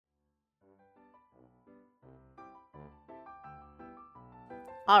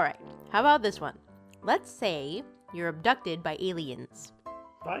All right. How about this one? Let's say you're abducted by aliens.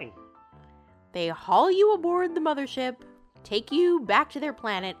 Fine. They haul you aboard the mothership, take you back to their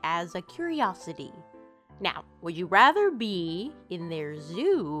planet as a curiosity. Now, would you rather be in their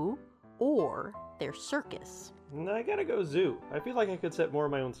zoo or their circus? I gotta go zoo. I feel like I could set more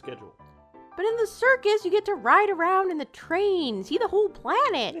of my own schedule. But in the circus, you get to ride around in the train, see the whole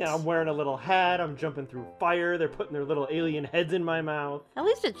planet. Yeah, I'm wearing a little hat, I'm jumping through fire, they're putting their little alien heads in my mouth. At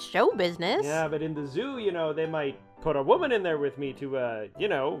least it's show business. Yeah, but in the zoo, they might put a woman in there with me to,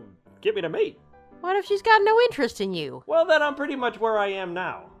 get me to mate. What if she's got no interest in you? Well, then I'm pretty much where I am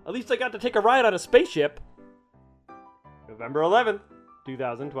now. At least I got to take a ride on a spaceship. November 11th,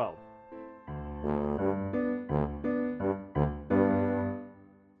 2012.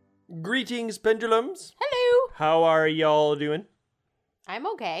 Greetings, pendulums. Hello. How are y'all doing? I'm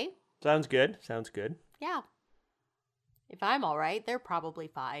okay. Sounds good. Yeah. If I'm all right, they're probably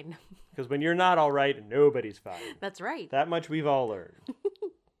fine. Because when you're not all right, nobody's fine. That's right. That much we've all learned.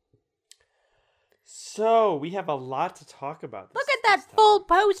 So, we have a lot to talk about. Look at that full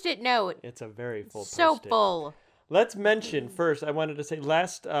Post-it note. It's a very full So Post-it. full. Let's mention first, I wanted to say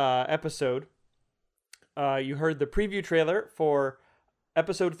last episode, you heard the preview trailer for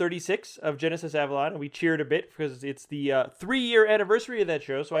episode 36 of Genesis Avalon, and we cheered a bit because it's the 3-year anniversary of that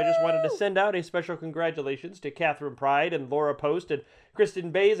show, so I just wanted to send out a special congratulations to Catherine Pride and Laura Post and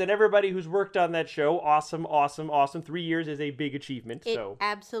Kristen Bays and everybody who's worked on that show. Awesome. 3 years is a big achievement. It so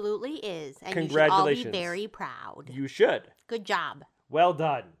absolutely is. And congratulations. you should all be very proud. You should. Good job. Well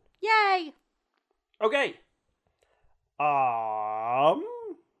done. Yay! Okay.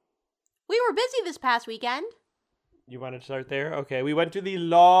 We were busy this past weekend. You want to start there? Okay, we went to the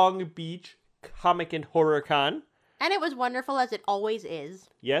Long Beach Comic and Horror Con. And it was wonderful, as it always is.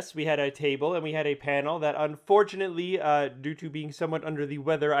 Yes, we had a table and we had a panel that unfortunately, due to being somewhat under the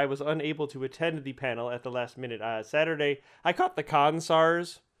weather, I was unable to attend the panel at the last minute. Saturday, I caught the con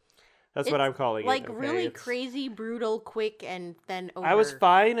SARS. That's what I'm calling like it. Okay? really crazy, brutal, quick, and then over. I was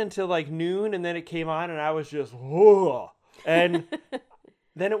fine until like noon, and then it came on, and I was just, whoa. And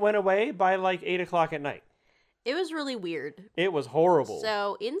then it went away by like 8 o'clock at night. It was really weird. It was horrible.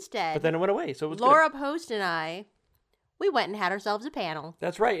 So instead, but then it went away, so it was Laura good. Post and I, we went and had ourselves a panel.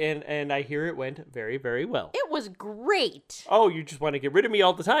 That's right, and I hear it went very, very well. It was great. Oh, you just want to get rid of me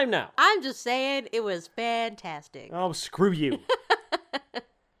all the time now. I'm just saying, it was fantastic. Oh, screw you.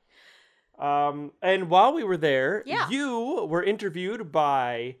 And while we were there, you were interviewed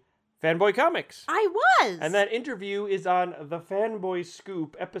by Fanboy Comics. I was. And that interview is on The Fanboy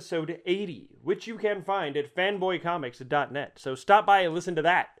Scoop, episode 80, which you can find at fanboycomics.net. So stop by and listen to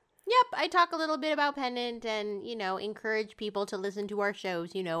that. Yep, I talk a little bit about Pendant and, encourage people to listen to our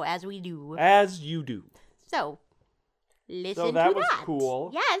shows, as we do. As you do. So, listen to that. So that was cool.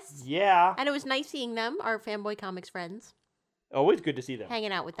 Yes. Yeah. And it was nice seeing them, our Fanboy Comics friends. Always good to see them.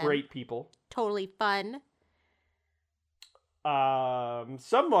 Hanging out with them. Great people. Totally fun.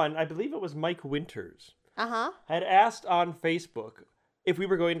 Someone, I believe it was Mike Winters, had asked on Facebook if we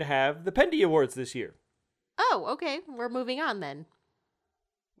were going to have the Pendy Awards this year. Oh, okay. We're moving on then.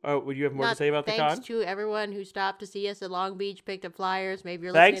 Oh, would you have more to say about the con? Thanks to everyone who stopped to see us at Long Beach, picked up flyers. Maybe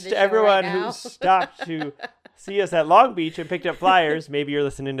you're Thanks listening to to the show right everyone now. who stopped to see us at Long Beach and picked up flyers. Maybe you're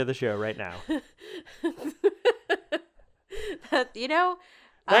listening to the show right now.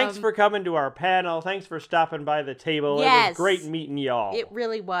 Thanks for coming to our panel. Thanks for stopping by the table. Yes. It was great meeting y'all. It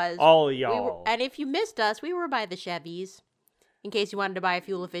really was. All of y'all. And if you missed us, we were by the Chevys. In case you wanted to buy a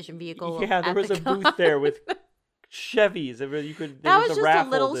fuel-efficient vehicle. Yeah, there was a booth there with Chevys. You could. That was a just raffle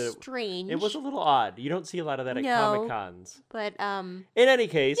a little strange. It was a little odd. You don't see a lot of that at Comic Cons. But in any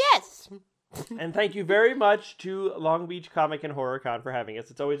case, yes. And thank you very much to Long Beach Comic and Horror Con for having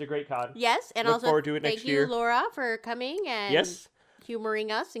us. It's always a great con. Yes, and Look also forward to it next thank you, year. Laura, for coming and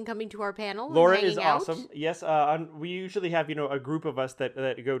humoring us and coming to our panel. Laura and is out. awesome. Yes, we usually have a group of us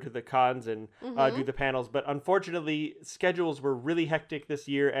that go to the cons and do the panels, but unfortunately schedules were really hectic this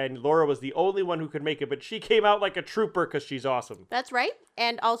year, and Laura was the only one who could make it. But she came out like a trooper because she's awesome. That's right,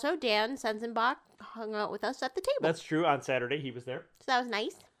 and also Dan Sensenbach hung out with us at the table. That's true. On Saturday, he was there. So that was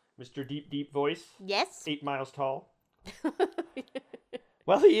nice. Mr. Deep Voice. Yes. 8 miles tall.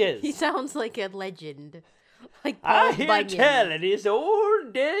 Well, he is. He sounds like a legend. Like Paul I hear Bunyan. tell of this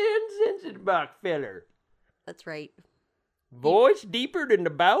old Dan Sensenbach feller. That's right. Voice deeper than the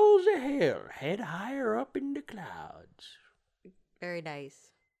bowels of hell, head higher up in the clouds. Very nice.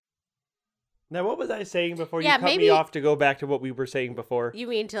 Now, what was I saying before you cut maybe me off to go back to what we were saying before? You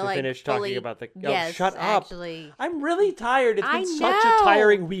mean to finish fully... talking about the... Yes, oh, shut up. Actually. I'm really tired. It's been such know. a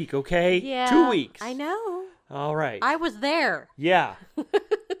tiring week, okay? Yeah. 2 weeks. I know. All right. I was there. Yeah.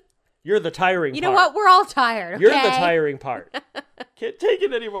 You're the tiring You part. know what? We're all tired, okay? You're the tiring part. Can't take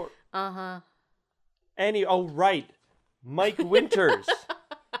it anymore. Uh-huh. Oh, right. Mike Winters.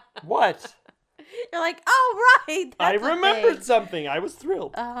 What? You're like, oh, right. I That's a remembered thing. something. I was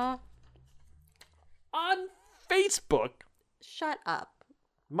thrilled. Uh-huh. On Facebook, Shut up.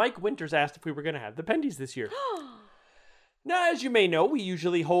 Mike Winters asked if we were going to have the Pendies this year. Now, as you may know, we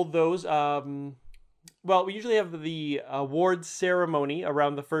usually hold those. We usually have the awards ceremony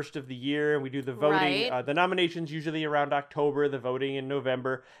around the first of the year, and we do the voting. Right. The nominations usually around October, the voting in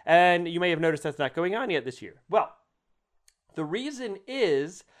November. And you may have noticed that's not going on yet this year. Well, the reason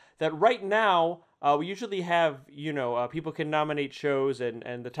is that right now, we usually have, people can nominate shows,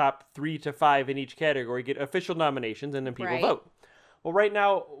 and the top 3 to 5 in each category get official nominations, and then people Right. vote. Well, right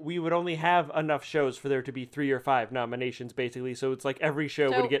now, we would only have enough shows for there to be 3 or 5 nominations, basically. So it's like every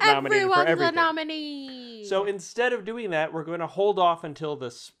show would get nominated for everyone's everything. a nominee. So instead of doing that, we're going to hold off until the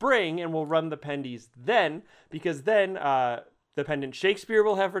spring, and we'll run the Pendies then, because then the Pendant Shakespeare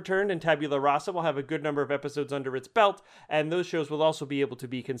will have returned, and Tabula Rasa will have a good number of episodes under its belt, and those shows will also be able to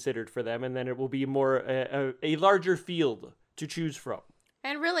be considered for them, and then it will be more a larger field to choose from.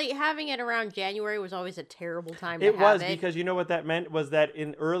 And really, having it around January was always a terrible time to It have was, it. because you know what that meant was that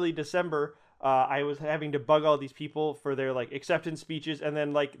in early December, I was having to bug all these people for their acceptance speeches, and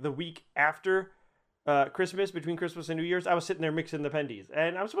then the week after Christmas, between Christmas and New Year's, I was sitting there mixing the Pendies,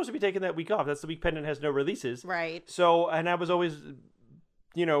 and I'm supposed to be taking that week off. That's the week Pendant has no releases. Right. So, and I was always,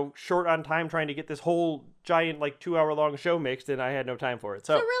 short on time trying to get this whole giant 2-hour-long show mixed, and I had no time for it.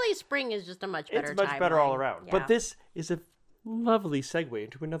 So really, spring is just a much better it's much better all around. Yeah. But this is a lovely segue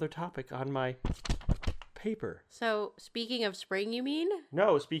into another topic on my paper. So, speaking of spring, you mean?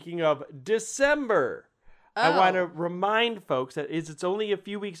 No, speaking of December. I want to remind folks that it's only a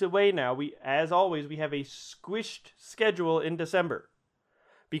few weeks away now. As always, we have a squished schedule in December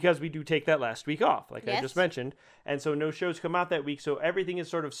because we do take that last week off, like I just mentioned. And so no shows come out that week. So everything is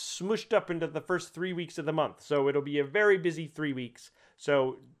sort of smushed up into the first 3 weeks of the month. So it'll be a very busy 3 weeks.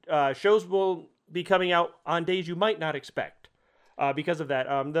 So shows will be coming out on days you might not expect. Because of that.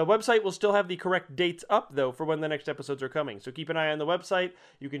 The website will still have the correct dates up, though, for when the next episodes are coming. So keep an eye on the website.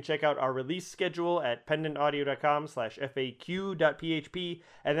 You can check out our release schedule at pendantaudio.com/faq.php,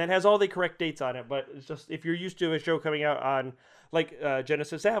 and that has all the correct dates on it. But it's just, if you're used to a show coming out on,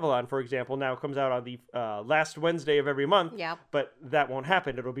 Genesis Avalon, for example, now comes out on the last Wednesday of every month. Yeah. But that won't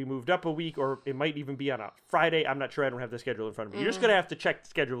happen. It'll be moved up a week, or it might even be on a Friday. I'm not sure. I don't have the schedule in front of me. You're just going to have to check the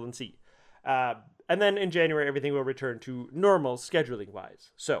schedule and see. And then in January, everything will return to normal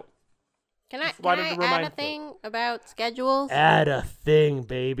scheduling-wise. So, Can I wanted to add a remind thing about schedules? add a thing,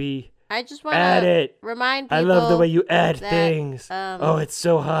 baby. I just want Add to it. remind people. I love the way you add that, things. Oh, it's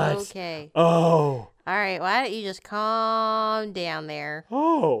so hot. Okay. Oh. All right. Why don't you just calm down there?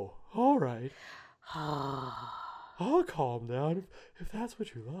 Oh. All right. I'll calm down if that's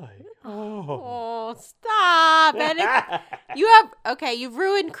what you like. Oh. Oh, stop. And you've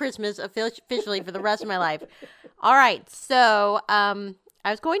ruined Christmas officially for the rest of my life. All right. So, I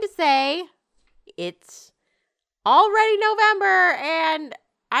was going to say it's already November and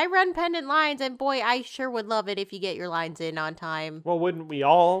I run Pendant Lines, and boy, I sure would love it if you get your lines in on time. Well, wouldn't we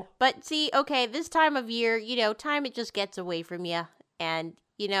all? But see, okay, this time of year, time it just gets away from you. And,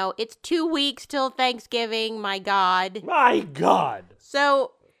 it's 2 weeks till Thanksgiving, my God. My God.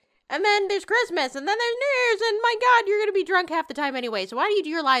 So, and then there's Christmas, and then there's New Year's, and my God, you're going to be drunk half the time anyway. So why don't you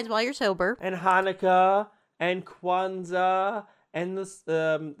do your lines while you're sober? And Hanukkah and Kwanzaa and this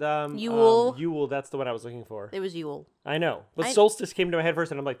Yule. Yule, that's the one I was looking for. It was Yule. I know. But solstice came to my head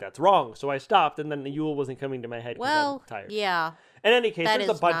first, and I'm like, that's wrong. So I stopped, and then the Yule wasn't coming to my head because I'm tired. Yeah. In any case, That there's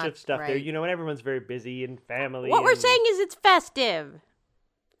a is bunch not of stuff there, right. and everyone's very busy and family. What we're and saying is it's festive.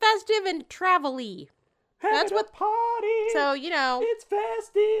 Festive and travel-y. That's what party. So, It's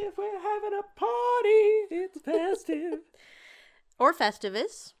festive. We're having a party. It's festive. or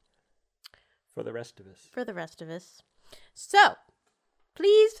Festivus For the rest of us. for the rest of us. So,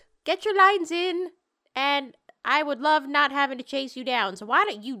 please get your lines in, and I would love not having to chase you down. So why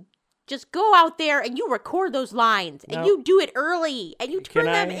don't you just go out there and you record those lines, and No. you do it early, and you turn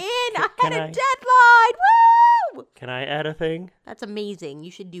them in. I had a I? deadline. Woo! Can I add a thing? That's amazing.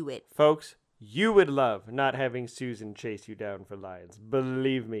 You should do it. Folks, you would love not having Susan chase you down for lines.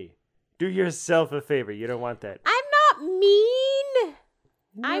 Believe me. Do yourself a favor. You don't want that. I'm not mean.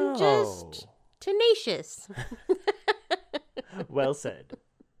 I'm No. just tenacious. Well said.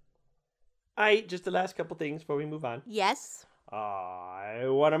 Just the last couple things before we move on. Yes. I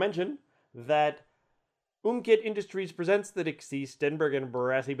want to mention that Umkit Industries presents the Dixie Stenberg and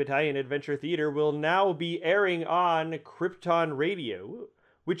Barassi Battalion Adventure Theater will now be airing on Krypton Radio,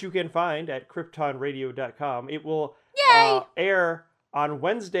 which you can find at kryptonradio.com. It will air on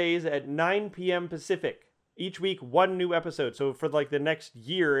Wednesdays at 9 p.m. Pacific. Each week, one new episode. So for like the next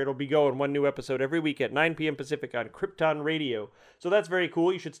year, it'll be going one new episode every week at 9 p.m. Pacific on Krypton Radio. So that's very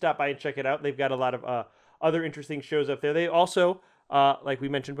cool. You should stop by and check it out. They've got a lot of other interesting shows up there. They also, like we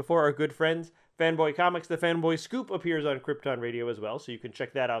mentioned before, our good friends, Fanboy Comics. The Fanboy Scoop appears on Krypton Radio as well, so you can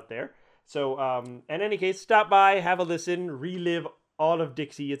check that out there. So in any case, stop by, have a listen, relive all of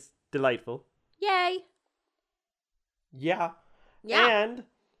Dixie. It's delightful. Yay! Yeah. And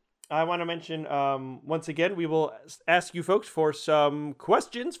I want to mention, once again, we will ask you folks for some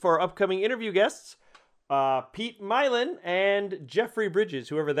questions for upcoming interview guests. Pete Mylan and Jeffrey Bridges,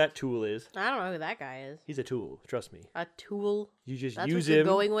 whoever that tool is. I don't know who that guy is. He's a tool, trust me. A tool? You just That's use what you're him.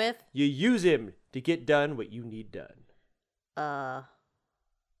 Going with? You use him to get done what you need done.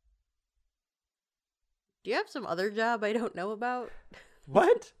 Do you have some other job I don't know about?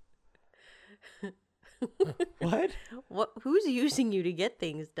 What? What? Who's using you to get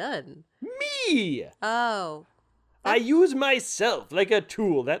things done? Me! Oh. I use myself like a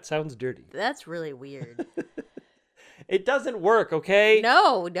tool. That sounds dirty. That's really weird. It doesn't work, okay?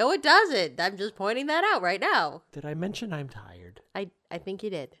 No, it doesn't. I'm just pointing that out right now. Did I mention I'm tired? I think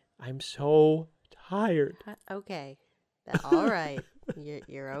you did. I'm so tired. Okay. All right.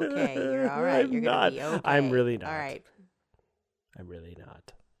 You're okay. You're all right. You're going to be okay. I'm really not. All right. I'm really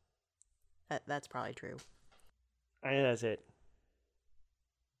not. That's probably true. That's it.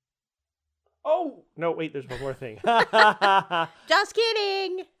 Oh! No, wait, there's one more thing. Just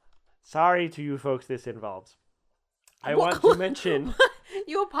kidding! Sorry to you folks this involves. I want to mention...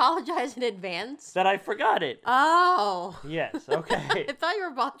 You apologize in advance? That I forgot it. Oh. Yes, okay. I thought you were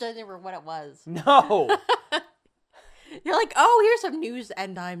apologizing for what it was. No! You're like, oh, here's some news,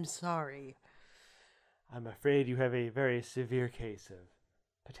 and I'm sorry. I'm afraid you have a very severe case of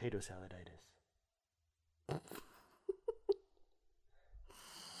potato saladitis.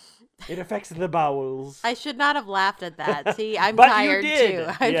 It affects the bowels. I should not have laughed at that. See, I'm But tired you did.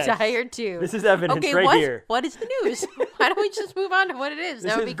 too. I'm Yes. tired too. This is evidence okay, right here. What is the news? Why don't we just move on to what it is?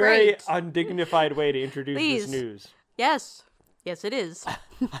 This That would is be a very great. undignified way to introduce Please. this news. Yes, it is.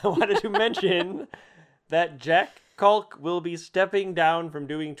 I wanted to mention that Jack Kalk will be stepping down from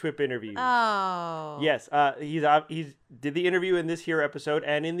doing TWIP interviews. Oh. Yes, he's did the interview in this here episode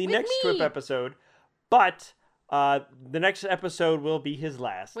and in the With next me. TWIP episode, but the next episode will be his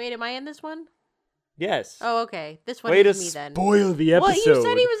last. Wait, am I in this one? Yes. Oh, okay. This one Way to is me then. spoil the episode. Well, you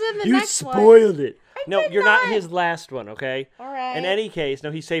said he was in the next one. You spoiled it. No, did you're not not. his last one, okay? All right. In any case,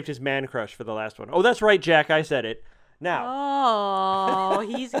 no, he saved his man crush for the last one. Oh, that's right, Jack. I said it. Now. Oh,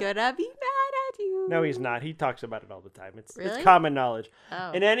 he's gonna be mad at you. No, he's not. He talks about it all the time. It's Really? common knowledge.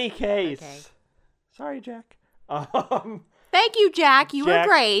 Oh. In any case. Okay. Sorry, Jack. Thank you, Jack. You Jack,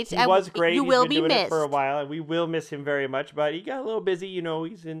 were great. He was great. You He's will been be doing missed. it for a while, and we will miss him very much. But he got a little busy. You know,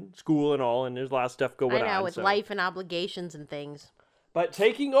 he's in school and all, and there's a lot of stuff going on. I know, with so. life and obligations and things. But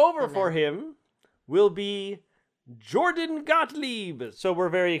taking over for him will be Jordan Gottlieb. So we're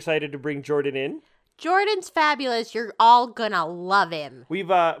very excited to bring Jordan in. Jordan's fabulous. You're all gonna love him.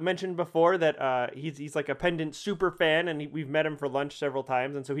 We've mentioned before that he's like a Pendant super fan, and we've met him for lunch several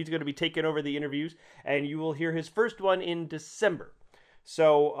times, and so he's going to be taking over the interviews, and you will hear his first one in December.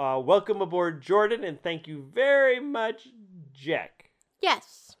 So welcome aboard, Jordan, and thank you very much, Jack.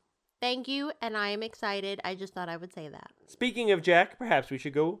 Yes. Thank you, and I am excited. I just thought I would say that. Speaking of Jack, perhaps we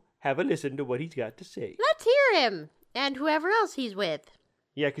should go have a listen to what he's got to say. Let's hear him, and whoever else he's with.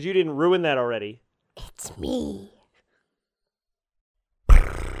 Yeah, because you didn't ruin that already. It's me.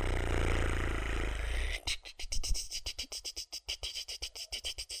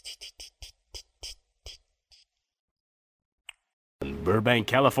 Burbank,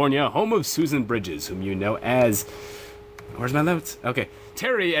 California, home of Susan Bridges, whom you know as... Where's my notes? Okay.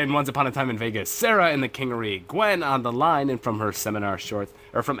 Terry and Once Upon a Time in Vegas, Sarah in The Kingery, Gwen on the line and from her seminar short,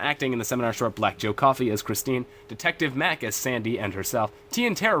 or from acting in the seminar short Black Joe Coffee as Christine, Detective Mac as Sandy and herself, Tea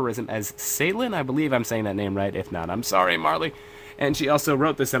and Terrorism as Salin, I believe I'm saying that name right, if not, I'm sorry, Marley. And she also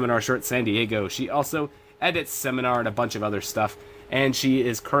wrote the seminar short San Diego. She also edits Seminar and a bunch of other stuff, and she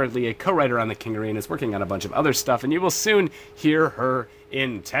is currently a co-writer on The Kingery and is working on a bunch of other stuff, and you will soon hear her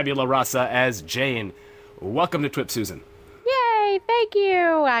in Tabula Rasa as Jane. Welcome to TWIP, Susan. Yay, thank you.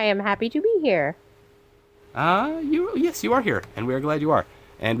 I am happy to be here. Yes, you are here, and we are glad you are.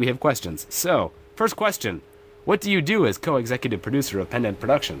 And we have questions. So, first question. What do you do as co-executive producer of Pendant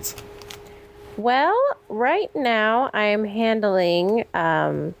Productions? Well, right now I am handling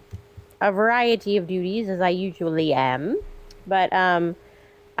a variety of duties, as I usually am. But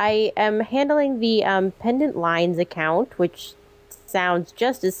I am handling the Pendant Lines account, which sounds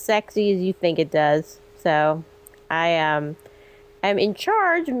just as sexy as you think it does. So I'm in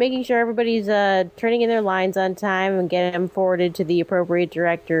charge of making sure everybody's turning in their lines on time and getting them forwarded to the appropriate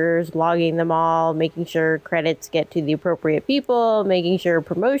directors, logging them all, making sure credits get to the appropriate people, making sure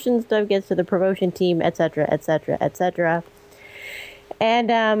promotion stuff gets to the promotion team, etc., etc., etc.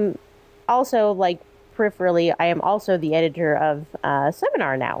 And also, like, peripherally, I am also the editor of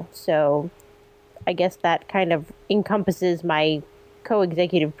Seminar now. So I guess that kind of encompasses my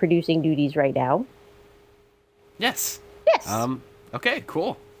co-executive producing duties right now. Yes. Yes. Okay,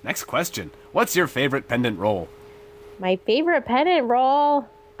 cool. Next question. What's your favorite pendant role? My favorite pendant role?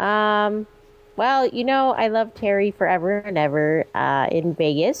 Well, you know, I love Terry forever and ever in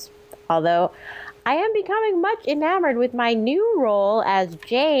Vegas. Although I am becoming much enamored with my new role as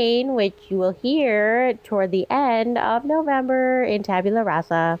Jane, which you will hear toward the end of November in Tabula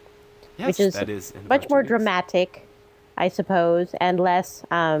Rasa. Yes, which is that is in much about more 2 weeks. dramatic, I suppose, and less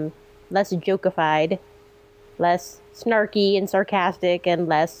jokeified, less snarky and sarcastic, and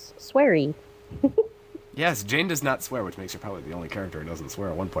less sweary. Yes, Jane does not swear, which makes her probably the only character who doesn't swear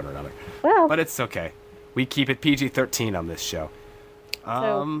at one point or another. Well, But it's okay. We keep it PG-13 on this show.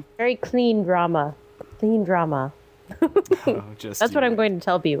 so very clean drama. Clean drama. Just That's you what I'm wait. going to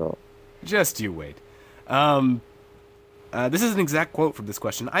tell people. Just you wait. This is an exact quote from this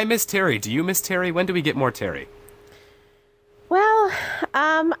question. I miss Terry. Do you miss Terry? When do we get more Terry? Well,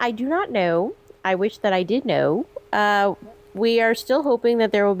 I do not know. I wish that I did know. We are still hoping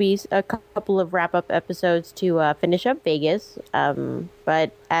that there will be a couple of wrap-up episodes to finish up Vegas.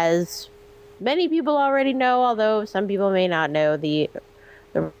 But as many people already know, although some people may not know, the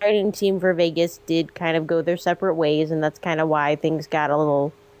writing team for Vegas did kind of go their separate ways, and that's kind of why things got a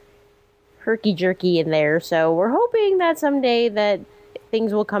little herky-jerky in there. So we're hoping that someday that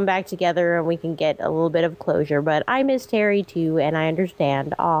things will come back together and we can get a little bit of closure. But I miss Terry too, and I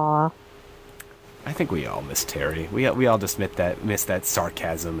understand. Aw. I think we all miss Terry. We all just miss that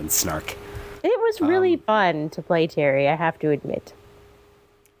sarcasm and snark. It was really fun to play Terry, I have to admit.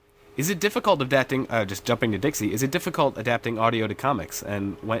 Is it difficult adapting, just jumping to Dixie, is it difficult adapting audio to comics?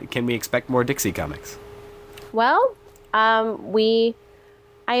 And when can we expect more Dixie comics? Well,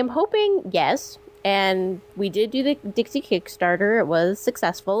 I am hoping yes, and we did do the Dixie Kickstarter. It was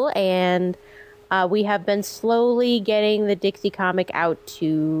successful, and we have been slowly getting the Dixie comic out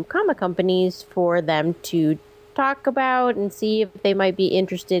to comic companies for them to talk about and see if they might be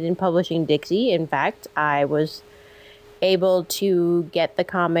interested in publishing Dixie. In fact, I was able to get the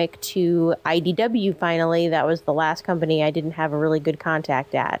comic to IDW finally. That was the last company I didn't have a really good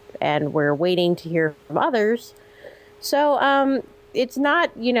contact at, and we're waiting to hear from others. So, it's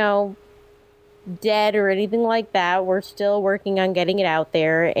not, dead or anything like that. We're still working on getting it out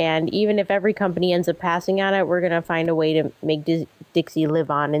there, and even if every company ends up passing on it, we're going to find a way to make Dixie live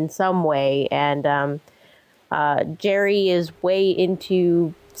on in some way. And Jerry is way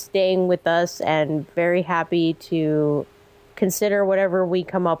into staying with us and very happy to consider whatever we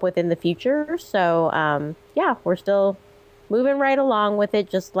come up with in the future. So, yeah, we're still moving right along with it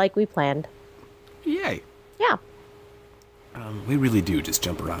just like we planned. Yay. Yeah. We really do just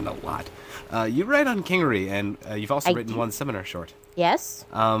jump around a lot. You write on Kingery, and you've also I written do. one seminar short. Yes.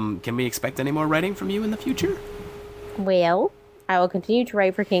 Can we expect any more writing from you in the future? Well, I will continue to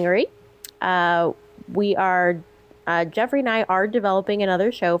write for Kingery. We are, Jeffrey and I are developing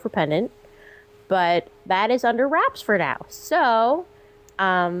another show for Pendant, but that is under wraps for now. So,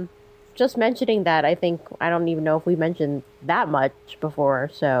 just mentioning that, I don't even know if we mentioned that much before,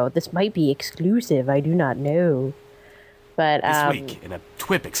 so this might be exclusive. I do not know. But This week, in a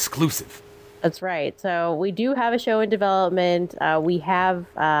TWIP exclusive. that's right. So we do have a show in development. We have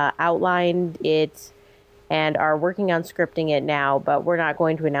outlined it and are working on scripting it now, but we're not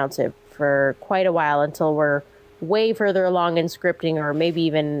going to announce it for quite a while until we're way further along in scripting, or maybe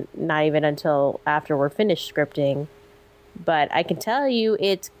even not even until after we're finished scripting. But I can tell you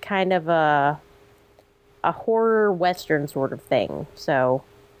it's kind of a horror western sort of thing. So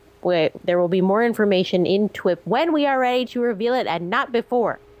there will be more information in TWIP when we are ready to reveal it, and not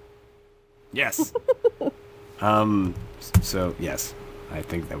before. Yes. So, yes. I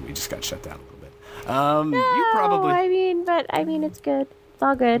think that we just got shut down a little bit. You probably... I mean, it's good. It's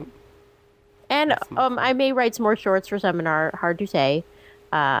all good. And I may write some more shorts for Seminar. Hard to say.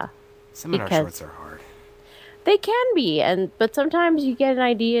 Seminar because- shorts are hard. They can be, but sometimes you get an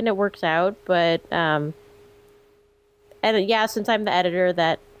idea and it works out. But and yeah, since I'm the editor,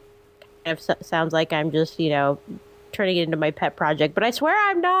 that kind of sounds like I'm just turning it into my pet project. But I swear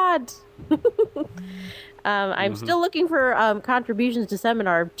I'm not. I'm still looking for contributions to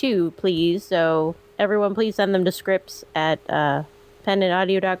Seminar too, please. So everyone, please send them to scripts at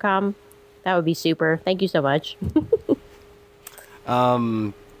pendantaudio.com. That would be super. Thank you so much.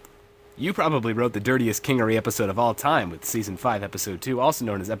 You probably wrote the dirtiest Kingery episode of all time with Season 5, Episode 2, also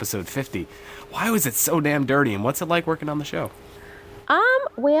known as Episode 50. Why was it so damn dirty, and what's it like working on the show?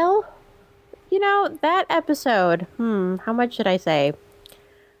 Well, you know, that episode, how much should I say?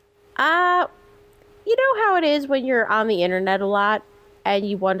 You know how it is when you're on the internet a lot, and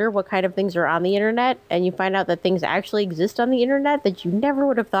you wonder what kind of things are on the internet, and you find out that things actually exist on the internet that you never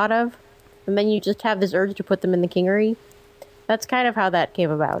would have thought of, and then you just have this urge to put them in the Kingery? That's kind of how that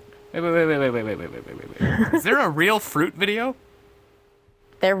came about. Wait. Is there a real fruit video?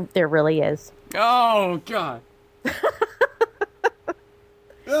 There really is. Oh, God.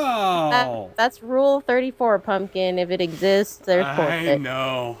 Oh. That's Rule 34, Pumpkin. If it exists, there's I bullshit.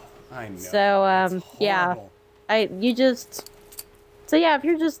 know. So, yeah. So yeah, if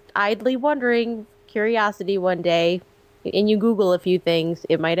you're just idly wondering, curiosity one day, and you Google a few things,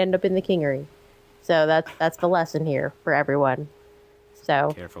 it might end up in the Kingery. So that's the lesson here for everyone.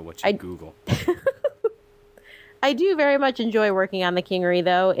 So Careful what you Google. I do very much enjoy working on the Kingery,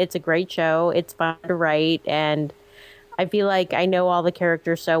 though. It's a great show. It's fun to write, and I feel like I know all the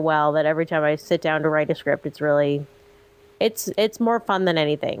characters so well that every time I sit down to write a script, it's more fun than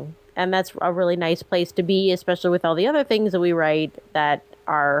anything. And that's a really nice place to be, especially with all the other things that we write that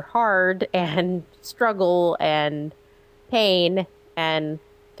are hard and struggle and pain, and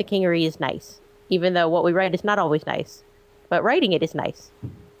the Kingery is nice. Even though what we write is not always nice. But writing it is nice.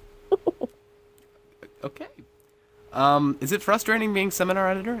 Okay. Is it frustrating being seminar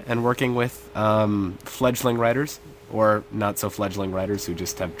editor and working with fledgling writers, or not so fledgling writers who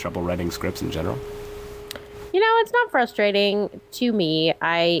just have trouble writing scripts in general? You know, it's not frustrating to me.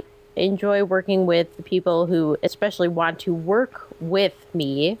 I enjoy working with the people who especially want to work with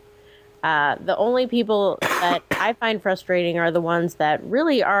me. The only people that I find frustrating are the ones that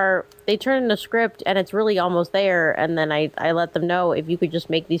really they turn in a script and it's really almost there, and then I let them know if you could just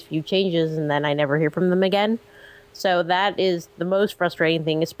make these few changes, and then I never hear from them again. So that is the most frustrating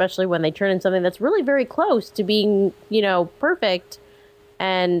thing, especially when they turn in something that's really very close to being, perfect,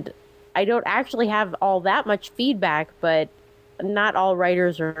 and I don't actually have all that much feedback, but not all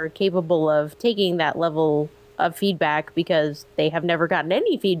writers are capable of taking that level of feedback because they have never gotten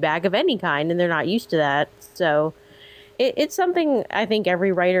any feedback of any kind and they're not used to that. So it's something I think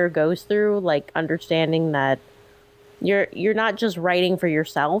every writer goes through, like understanding that you're not just writing for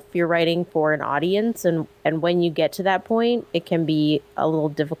yourself, you're writing for an audience, and when you get to that point, it can be a little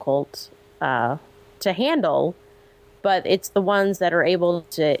difficult to handle, but it's the ones that are able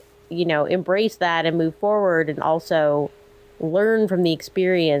to, embrace that and move forward and also learn from the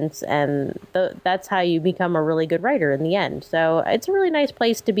experience, and that's how you become a really good writer in the end. So it's a really nice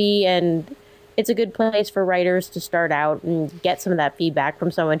place to be, and it's a good place for writers to start out and get some of that feedback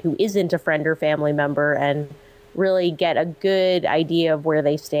from someone who isn't a friend or family member and really get a good idea of where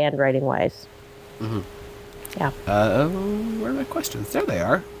they stand writing wise. Mm-hmm. Yeah. Where are my questions? There they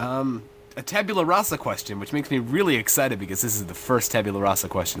are. A tabula rasa question, which makes me really excited because this is the first tabula rasa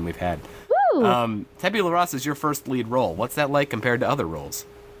question we've had. Tabula Rasa is your first lead role. What's that like compared to other roles?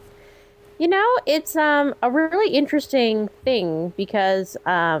 It's a really interesting thing because,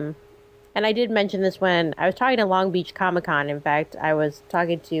 and I did mention this when I was talking to Long Beach Comic Con. In fact, I was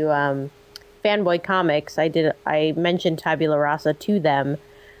talking to Fanboy Comics. I mentioned Tabula Rasa to them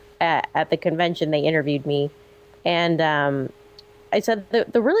at the convention. They interviewed me, and I said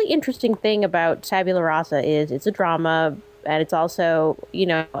the really interesting thing about Tabula Rasa is it's a drama. And it's also,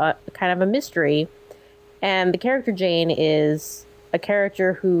 kind of a mystery. And the character Jane is a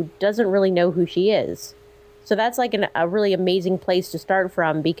character who doesn't really know who she is. So that's like a really amazing place to start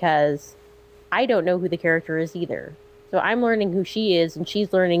from because I don't know who the character is either. So I'm learning who she is and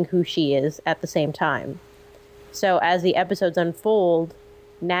she's learning who she is at the same time. So as the episodes unfold,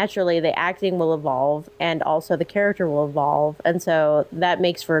 naturally the acting will evolve and also the character will evolve. And so that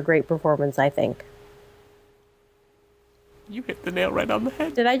makes for a great performance, I think. You hit the nail right on the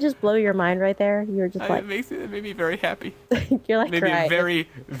head. Did I just blow your mind right there? You were just like... It made me very happy. You're like, maybe right. a very,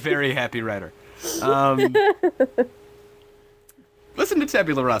 very happy writer. Listen to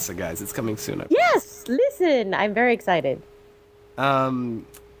Tabula Rasa, guys. It's coming soon. Yes! Listen! I'm very excited. How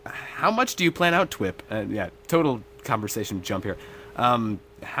much do you plan out TWIP? Total conversation jump here.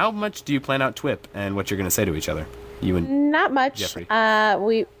 How much do you plan out TWIP and what you're going to say to each other? You and Not much. Jeffrey.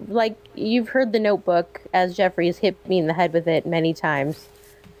 You've heard the Notebook, as Jeffrey's hit me in the head with it many times.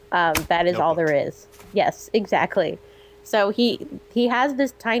 That is all there is. Yes, exactly. So he has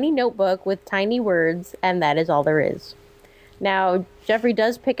this tiny notebook with tiny words, and that is all there is. Now, Jeffrey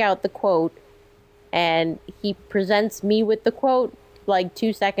does pick out the quote, and he presents me with the quote like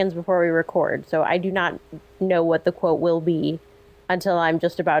 2 seconds before we record, so I do not know what the quote will be until I'm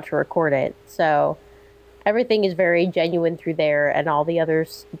just about to record it. So everything is very genuine through there, and all the other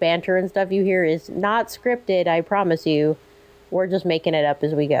banter and stuff you hear is not scripted, I promise you. We're just making it up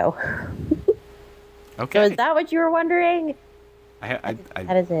as we go. Okay. So is that what you were wondering?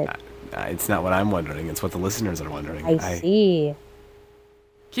 That is it. It's not what I'm wondering. It's what the listeners are wondering. I see.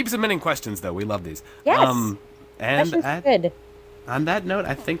 Keep submitting questions, though. We love these. Yes. And Questions good. on that note,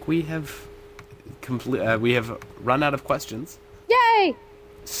 I think we have run out of questions. Yay!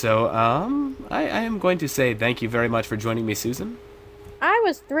 So, I am going to say thank you very much for joining me, Susan. I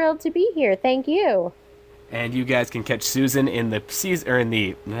was thrilled to be here. Thank you. And you guys can catch Susan in the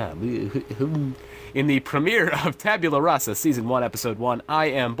in the premiere of Tabula Rasa, Season 1, Episode 1, I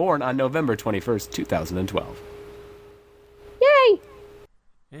Am Born, on November 21st, 2012. Yay!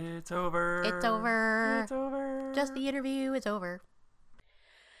 It's over. It's over. It's over. Just the interview is over.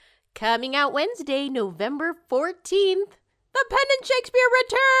 Coming out Wednesday, November 14th, The Penn and Shakespeare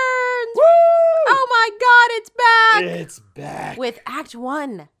returns! Woo! Oh my god, it's back! It's back. With Act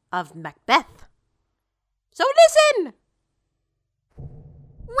 1 of Macbeth. So listen!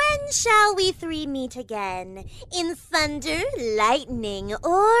 When shall we three meet again? In thunder, lightning,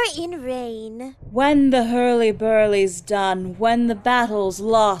 or in rain? When the hurly-burly's done, when the battle's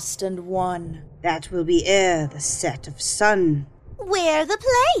lost and won. That will be ere the set of sun. Where the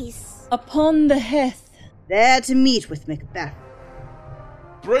place? Upon the heath. There to meet with Macbeth.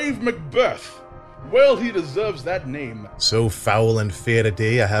 Brave Macbeth! Well, he deserves that name. So foul and fair a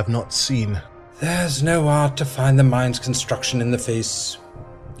day I have not seen. There's no art to find the mind's construction in the face.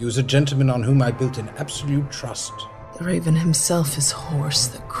 He was a gentleman on whom I built an absolute trust. The raven himself is hoarse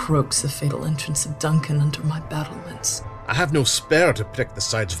that croaks the fatal entrance of Duncan under my battlements. I have no spare to predict the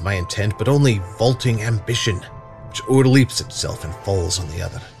sides of my intent, but only vaulting ambition, which o'erleaps itself and falls on the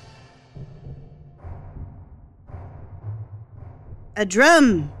other. A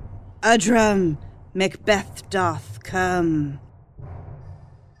drum, Macbeth doth come.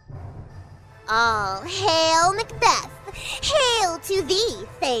 All hail Macbeth! Hail to thee,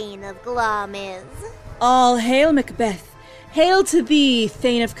 Thane of Glamis! All hail Macbeth! Hail to thee,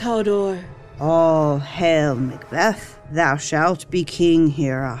 Thane of Cawdor! All hail Macbeth! Thou shalt be king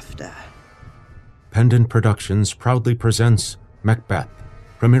hereafter. Pendant Productions proudly presents Macbeth,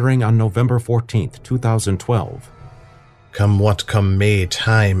 premiering on November 14th, 2012. Come what come may,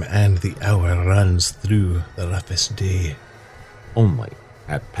 time and the hour runs through the roughest day. Only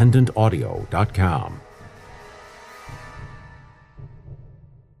at pendantaudio.com.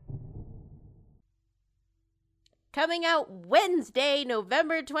 Coming out Wednesday,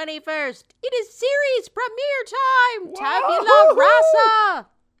 November 21st. It is series premiere time! Tabula Rasa!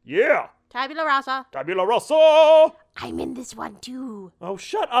 Yeah! Tabula Rasa. Tabula Rasa! I'm in this one too. Oh,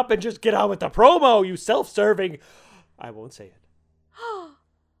 shut up and just get on with the promo, you self-serving... I won't say it.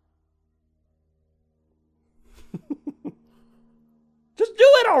 Just do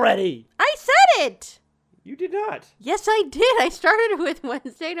it already! I said it! You did not. Yes, I did. I started with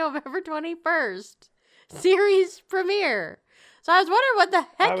Wednesday, November 21st. Series premiere. So I was wondering what the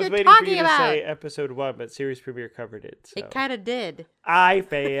heck you're talking about. I was waiting for you to say episode 1, but series premiere covered it. So. It kind of did. I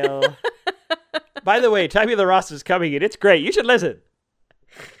fail. By the way, Tabula Rasa is coming in. It's great. You should listen.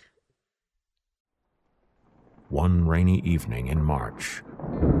 One rainy evening in March,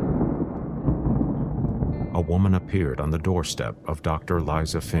 a woman appeared on the doorstep of Dr.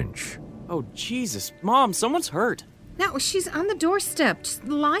 Liza Finch. Oh, Jesus. Mom, someone's hurt. No, she's on the doorstep, just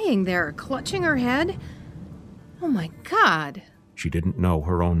lying there, clutching her head. Oh my God. She didn't know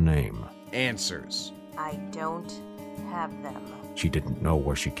her own name. Answers. I don't have them. She didn't know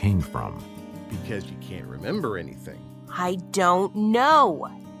where she came from. Because you can't remember anything. I don't know.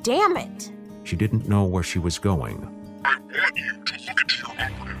 Damn it. She didn't know where she was going. I want you to look into your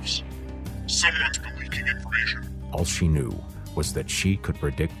operatives. Someone's been leaking information. All she knew was that she could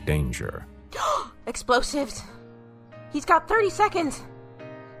predict danger. Explosives. He's got 30 seconds.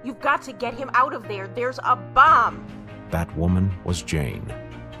 You've got to get him out of there. There's a bomb. That woman was Jane,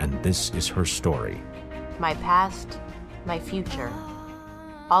 and this is her story. My past, my future.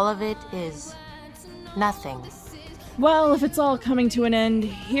 All of it is nothing. Well, if it's all coming to an end,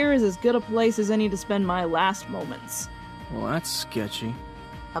 here is as good a place as any to spend my last moments. Well, that's sketchy.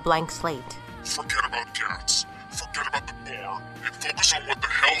 A blank slate. Forget about cats. Forget about the bar. And focus on what the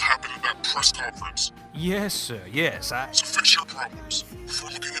hell happened at that press conference. Yes, sir. Yes, So fix your problems before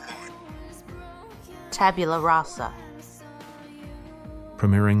looking at mine. Tabula Rasa.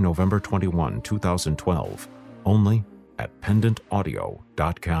 Premiering November 21, 2012. Only at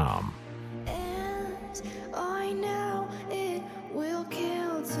pendantaudio.com. I know it will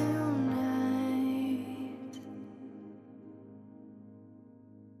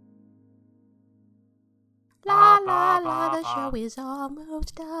The show is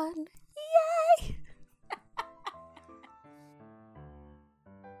almost done. Yay!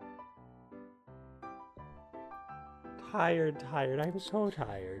 Tired. I'm so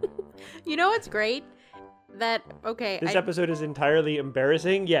tired. You know what's great? That, okay. This episode is entirely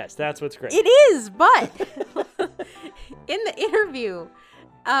embarrassing. Yes, that's what's great. It is, but in the interview,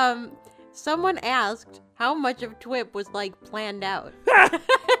 someone asked how much of TWIP was like planned out.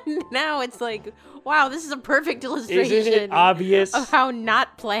 Now it's like, wow, this is a perfect illustration. Isn't it obvious of how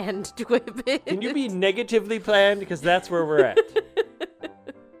not planned TWIP is? Can you be negatively planned? Because that's where we're at.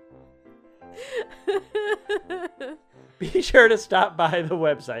 Be sure to stop by the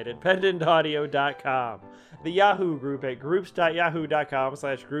website at pendantaudio.com, the Yahoo group at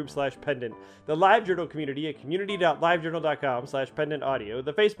groups.yahoo.com/group/pendant, the LiveJournal community at community.livejournal.com/pendantaudio,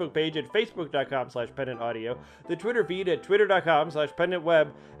 the Facebook page at facebook.com/pendantaudio, the Twitter feed at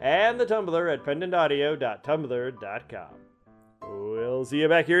twitter.com/pendantweb, and the Tumblr at pendantaudio.tumblr.com. We'll see you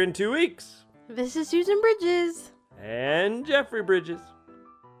back here in 2 weeks. This is Susan Bridges. And Jeffrey Bridges.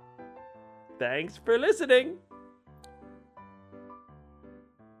 Thanks for listening.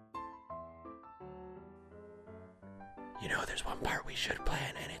 You know, there's one part we should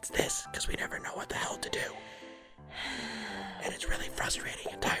plan, and it's this, because we never know what the hell to do. And it's really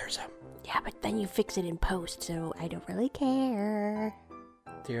frustrating and tiresome. Yeah, but then you fix it in post, so I don't really care.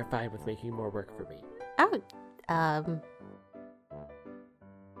 So you're fine with making more work for me. Oh, I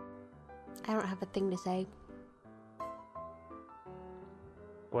don't have a thing to say.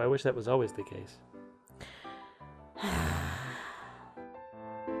 Well, I wish that was always the case.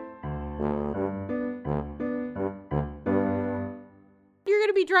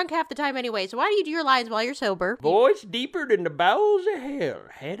 Be drunk half the time anyway, so why do you do your lines while you're sober? Voice deeper than the bowels of hell,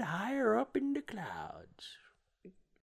 head higher up in the clouds.